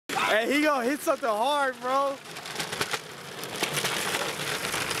Hey, he gonna hit something hard, bro.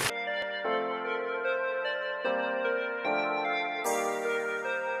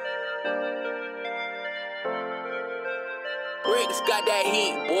 Rick's got that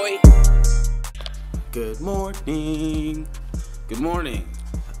heat, boy. Good morning. Good morning.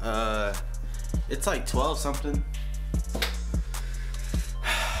 It's like 12 something.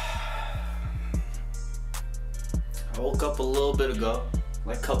 I woke up a little bit ago,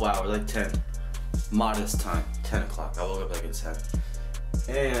 like a couple hours, like 10. Modest time, 10 o'clock. I woke up like at 10.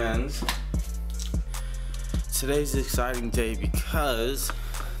 And today's an exciting day because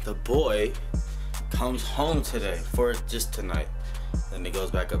the boy comes home today for just tonight. Then he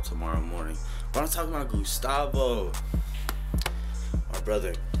goes back up tomorrow morning. But I'm talking about Gustavo, our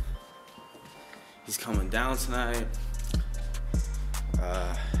brother. He's coming down tonight.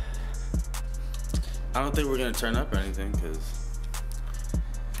 I don't think we're gonna turn up or anything because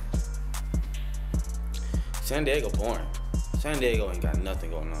San Diego boring. San Diego ain't got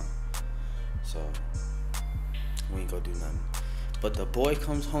nothing going on, so we ain't gonna do nothing. But the boy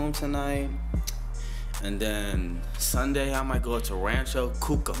comes home tonight, and then Sunday I might go to Rancho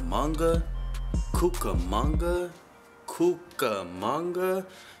Cucamonga.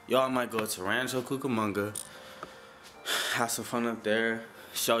 Y'all might go to Rancho Cucamonga, have some fun up there,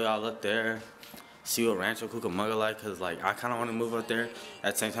 show y'all up there, see what Rancho Cucamonga like, cause like I kind of want to move up there.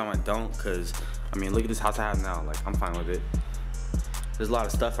 At the same time I don't, cause I mean look at this house I have now, like I'm fine with it. There's a lot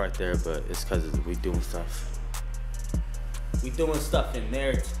of stuff right there, but it's cause we doing stuff. We doing stuff in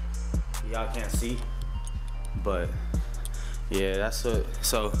there. Y'all can't see, but yeah, that's what.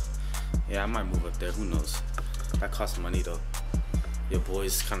 So yeah, I might move up there. Who knows? That costs money though. Your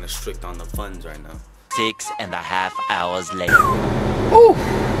boy's kind of strict on the funds right now. 6.5 hours later. Ooh,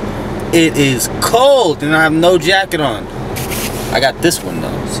 it is cold and I have no jacket on. I got this one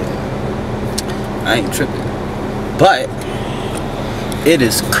though, so I ain't tripping. But it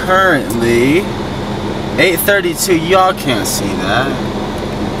is currently 8:32. Y'all can't see that,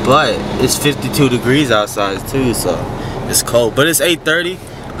 but it's 52 degrees outside too, so it's cold. But it's 8:30.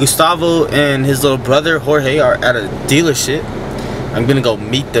 Gustavo and his little brother Jorge are at a dealership. I'm gonna go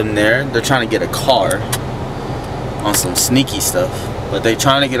meet them there. They're trying to get a car on some sneaky stuff, but they're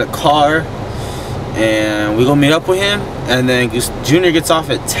trying to get a car, and we gonna meet up with him. And then Junior gets off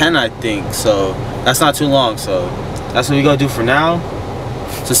at 10, I think. So that's not too long. So that's what we gonna do for now.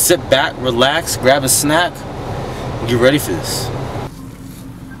 So sit back, relax, grab a snack, and get ready for this.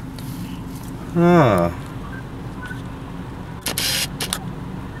 Huh.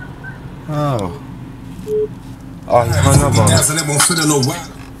 Oh. Oh, he hung up on me.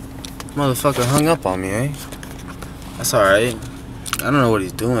 Motherfucker hung up on me, eh? That's alright. I don't know what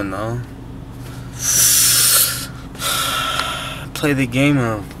he's doing though. Play the game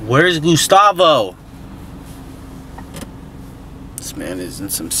of where's Gustavo? This man is in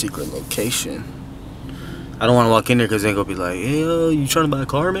some secret location. I don't want to walk in there because they're gonna be like, hey, yo, you trying to buy a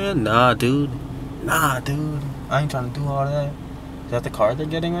car, man? Nah, dude. Nah, dude. I ain't trying to do all that. Is that the car they're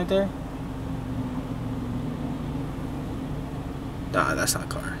getting right there? Nah, that's not a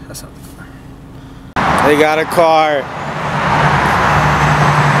car. That's not the car. They got a car.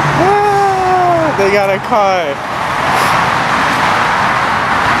 Ah, they got a car.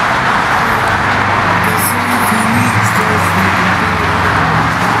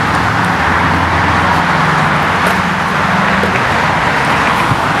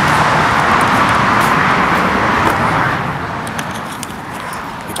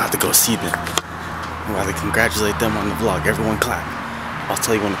 We about to go see them. We're about to congratulate them on the vlog. Everyone clap. I'll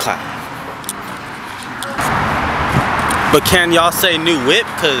tell you when to clap. But can y'all say new whip?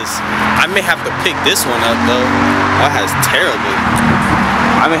 Cause I may have to pick this one up though. That has terrible.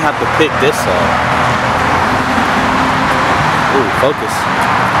 I may have to pick this up. Ooh, focus.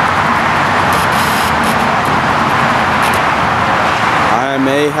 I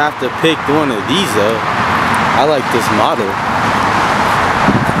may have to pick one of these up. I like this model.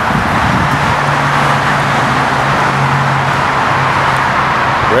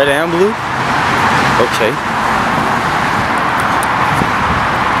 Red and blue? Okay.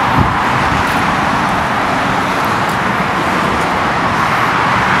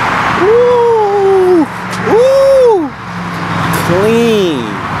 Ooh! Ooh! Clean.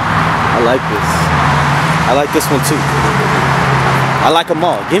 I like this. I like this one too. I like them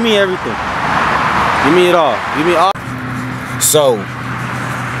all. Give me everything. Give me it all. Give me all. So,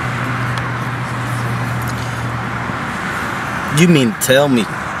 you mean to tell me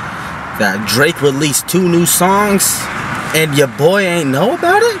that Drake released 2 new songs and your boy ain't know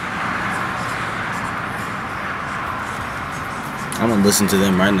about it? I'm gonna listen to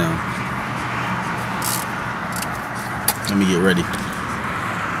them right now. Let me get ready.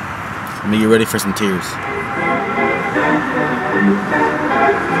 Let me get ready for some tears.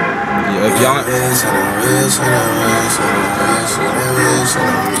 Yeah, if y'all.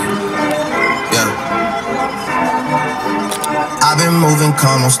 I've been moving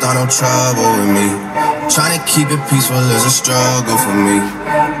calm, don't start no trouble with me. Trying to keep it peaceful is a struggle for me.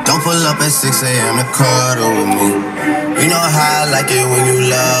 Don't pull up at 6 a.m. to cuddle with me. You know how I like it when you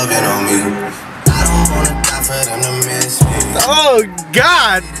love it on me. I don't wanna die for them to miss me. Oh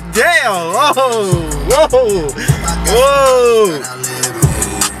God damn! Whoa! Whoa! Whoa!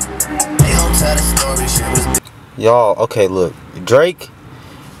 They gon' tell the story, shit was. Y'all, okay, look. Drake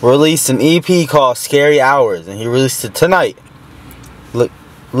released an EP called Scary Hours, and he released it tonight. Look,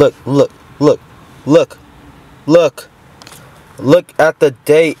 look, look, look, look, look. Look at the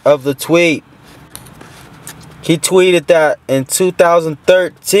date of the tweet. He tweeted that in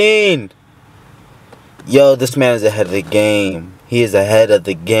 2013. Yo, this man is ahead of the game. He is ahead of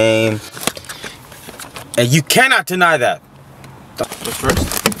the game. And you cannot deny that.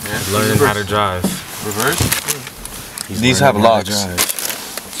 First, learning how to drive. Reverse? These have locks.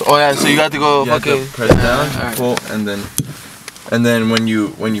 So, oh yeah, so you got to go fucking press down, pull, and then when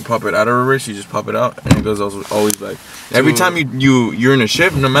you pop it out of reverse, you just pop it out, and it goes always back. Every time you're in a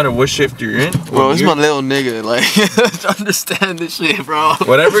shift, no matter what shift you're in. Bro, it's my little nigga. Like, understand this shit, bro.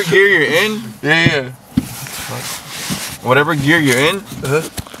 Whatever gear you're in. Yeah. Whatever gear you're in,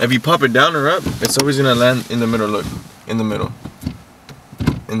 if you pop it down or up, it's always gonna land in the middle. Look, in the middle.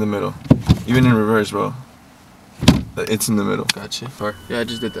 In the middle. Even in reverse, bro. It's in the middle. Gotcha. Yeah, I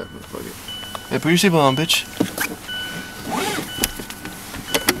just did that. Fuck it. Hey, put your seatbelt on, bitch.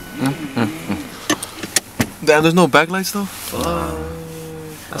 Damn, there's no backlights though?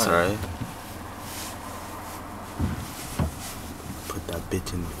 That's alright. Put that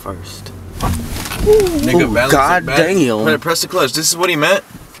bitch in first. Nigga, balance God it back. damn. When I press the clutch, this is what he meant.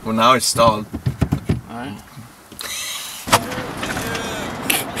 Well, now it's stalled. Alright.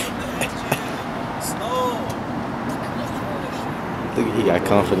 He got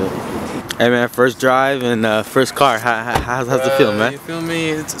confident. Hey man, first drive and first car. How's it feel, man? You feel me?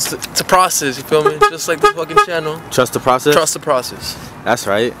 It's a process, you feel me? Just like the fucking channel. Trust the process? Trust the process. That's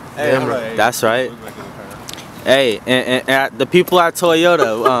right. Hey, damn right. That's right. Hey, and the people at Toyota,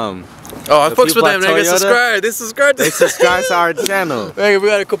 oh, I fucks with them, nigga. Subscribe. They subscribe to our channel. Hey, we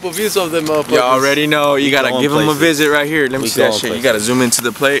got a couple views of them motherfuckers. You already know. You gotta give them a visit right here. Let me see that shit. Places. You gotta zoom into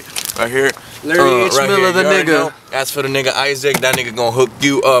the plate right here. Larry H. Right Miller, here. the You already nigga. know. As for the nigga Isaac, that nigga gonna hook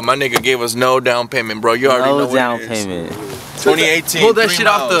you up. My nigga gave us no down payment, bro. You already know No what down it is. payment. 2018. Pull that shit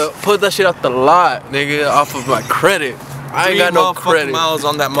off the lot, nigga, off of my credit. I ain't got no credit. Miles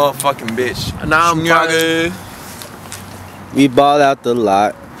on that motherfucking bitch. Now I'm Nigga. We balled out the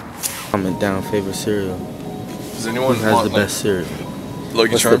lot. Comment down favorite cereal. Does anyone Who has want the best cereal?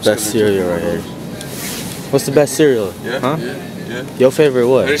 Lucky What's Charms? the best cereal right here? What's the best cereal? Yeah. Huh? Yeah. Your favorite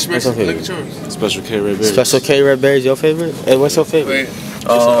what? Hey, What's your Lucky favorite? Charms. Special K Red Berries. Special K Red Berries, your favorite? Hey, what's your favorite? Wait.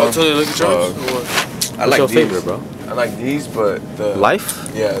 I'll tell you Lucky Charms. I What's like your these. favorite, bro? I like these, but the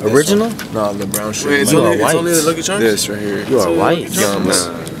Life? Yeah. this Original? one. No, the brown sugar. Wait, it's You are only white. the Lucky Charms? This right here. You are white.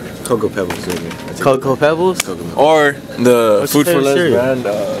 Yums. Cocoa Pebbles. Cocoa Pebbles? Or the What's your Food for favorite Less cereal? brand.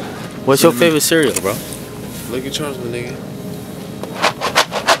 What's your favorite cereal, bro? Lucky Charms, my nigga.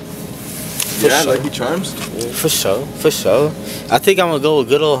 Yeah, Lucky Charms. For sure, for sure. I think I'm gonna go with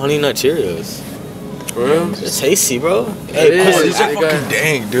good old Honey Nut Cheerios. For real? It's tasty, bro. It Hey, is. Paul, These are fucking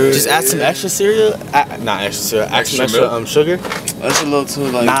dang, dude. just add some extra cereal. Not extra cereal. Add some Extra extra sugar. That's a little too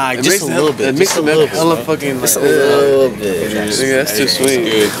like. Nah, it just makes a it little bit, It makes just a it little bit, hella bro. fucking like. Just a little bit. Nigga, that's too sweet.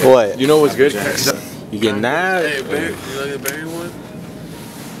 Good. What? You know what's good? You getting that? Hey, berry, you like the berry one?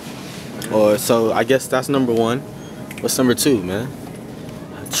 Or so I guess that's number one. What's number two, man?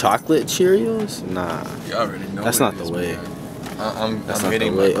 Chocolate Cheerios? Nah, You already know. that's what not it the is, way. man. That's I'm not the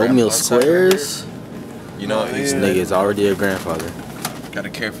hitting my way. Oatmeal grandpa's side right here. squares. You know, This he's nigga is already a grandfather. gotta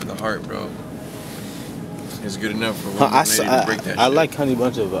care for the heart, bro. It's good enough for Huh, one lady to break that I shit. like Honey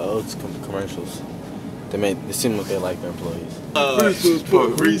Bunch of Oats commercials. They seem like they like their employees.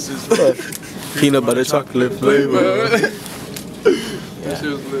 Reese's. Peanut butter chocolate flavor. That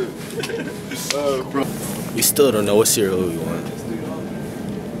shit was lit. Bro. We still don't know what cereal we want.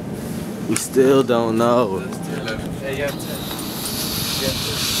 We still don't know. Hey, you have 10.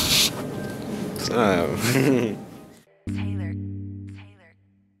 Taylor.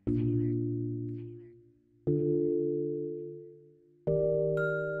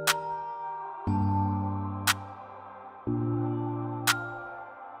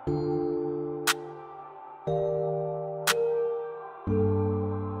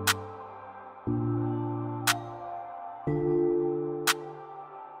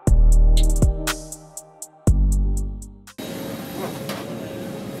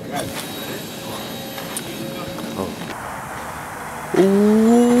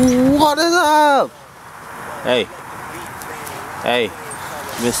 Hey. Hey.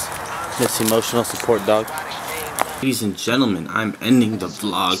 Miss emotional support dog. Ladies and gentlemen, I'm ending the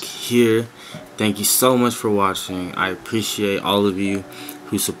vlog here. Thank you so much for watching. I appreciate all of you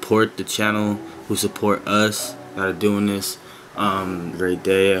who support the channel, who support us that are doing this. Great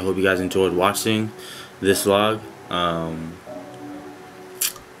day. I hope you guys enjoyed watching this vlog.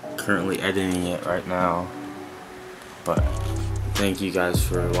 Currently editing it right now, but thank you guys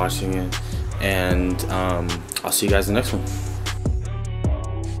for watching it, and I'll see you guys in the next one.